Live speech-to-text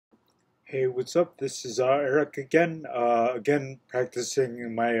Hey, what's up? This is Eric again. Again,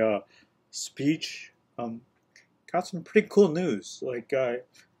 practicing my speech. Got some pretty cool news.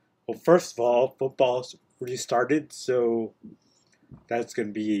 Well, first of all, football's restarted, so that's going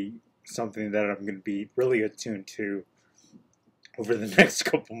to be something that I'm going to be really attuned to over the next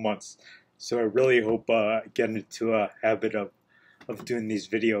couple months. So I really hope I get into a habit of doing these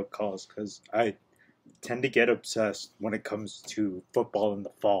video calls because I tend to get obsessed when it comes to football in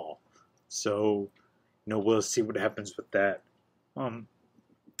the fall. So, we'll see what happens with that. Um,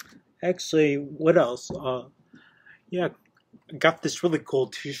 Actually, what else? Yeah, I got this really cool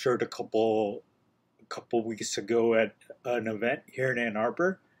T-shirt a couple weeks ago at an event here in Ann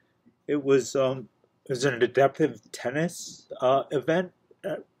Arbor. It was an adaptive tennis event,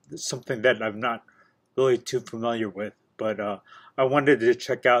 uh, something that I'm not really too familiar with, but I wanted to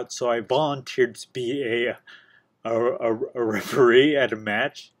check out, so I volunteered to be a referee at a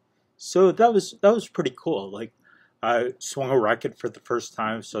match. So that was pretty cool. Like I swung a racket for the first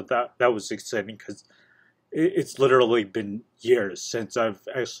time, so that was exciting because it's literally been years since I've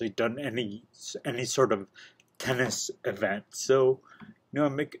actually done any sort of tennis event. So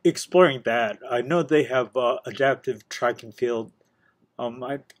I'm exploring that. I know they have adaptive track and field.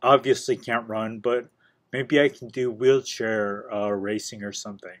 I obviously can't run, but maybe I can do wheelchair racing or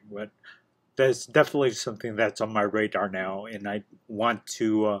something. But that's definitely something that's on my radar now, and I want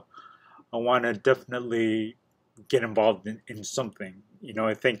to definitely get involved in something.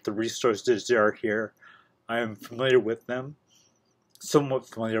 I think the resources are here. I am familiar with them, somewhat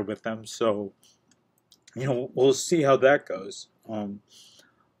familiar with them, so we'll see how that goes.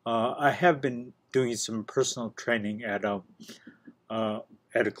 I have been doing some personal training uh,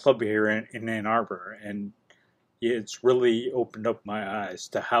 at a club here in Ann Arbor, and it's really opened up my eyes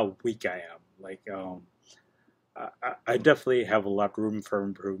to how weak I am. I definitely have a lot of room for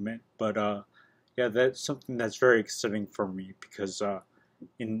improvement, but yeah, that's something that's very exciting for me because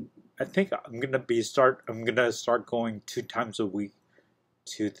in I think I'm gonna start going 2 times a week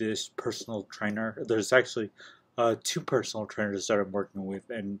to this personal trainer. There's actually two personal trainers that I'm working with,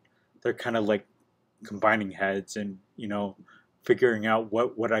 and they're kind of like combining heads and figuring out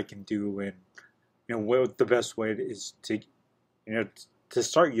what I can do and what the best way is to to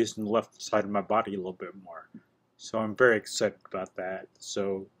start using the left side of my body a little bit more. So I'm very excited about that.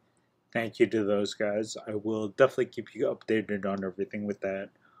 So thank you to those guys. I will definitely keep you updated on everything with that.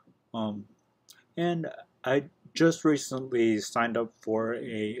 Um, and I just recently signed up for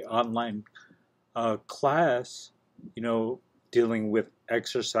a online class, you know, dealing with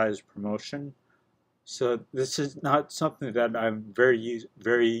exercise promotion. So this is not something that I'm very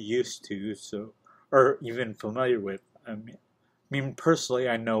used to, so or even familiar with. I mean personally,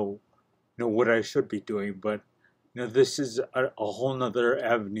 I know what I should be doing, but this is a whole nother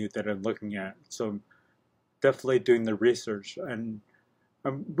avenue that I'm looking at. So I'm definitely doing the research, and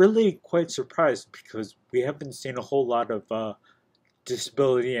I'm really quite surprised because we haven't seen a whole lot of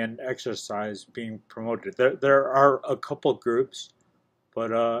disability and exercise being promoted. There are a couple groups,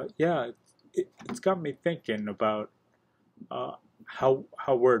 but yeah, it's got me thinking about how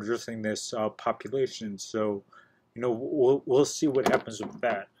we're addressing this population. So we'll see what happens with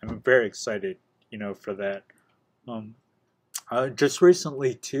that. I'm very excited, for that. Um, just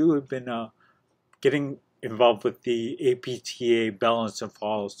recently too, I've been getting involved with the APTA Balance and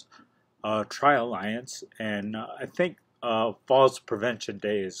Falls Tri Alliance, and I think Falls Prevention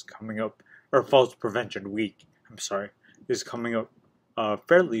Day is coming up, or Falls Prevention Week. I'm sorry, is coming up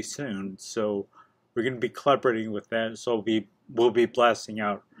fairly soon. So we're going to be collaborating with that. So we'll be blasting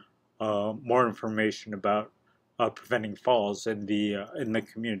out more information about preventing falls in the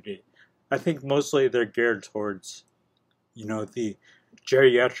community. I think mostly they're geared towards the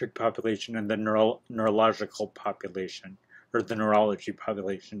geriatric population and the neurological population or the neurology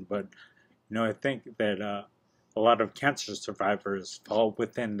population. But I think that a lot of cancer survivors fall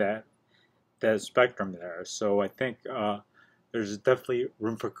within that spectrum there. So I think there's definitely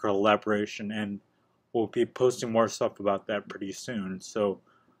room for collaboration, and we'll be posting more stuff about that pretty soon. So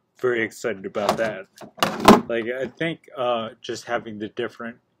very excited about that. Like I think just having the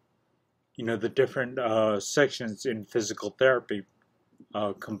different sections in physical therapy,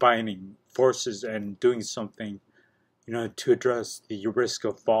 combining forces and doing something, to address the risk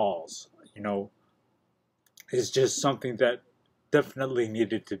of falls, is just something that definitely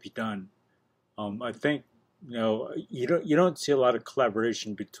needed to be done. I think you don't see a lot of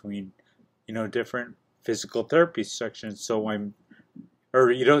collaboration between different physical therapy sections. So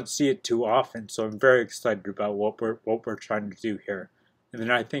you don't see it too often. So I'm very excited about what we're trying to do here. And then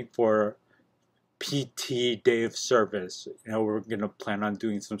I think for PT day of service. You know, we're gonna plan on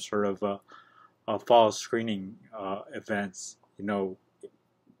doing some sort of fall screening events. You know,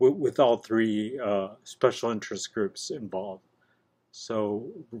 with all three special interest groups involved. So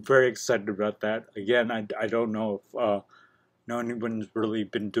very excited about that. Again, I don't know if know anyone's really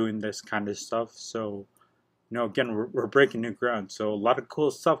been doing this kind of stuff. So you know, again, we're breaking new ground. So a lot of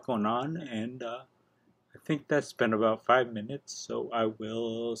cool stuff going on, and I think that's been about 5 minutes. So I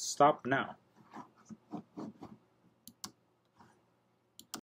will stop now.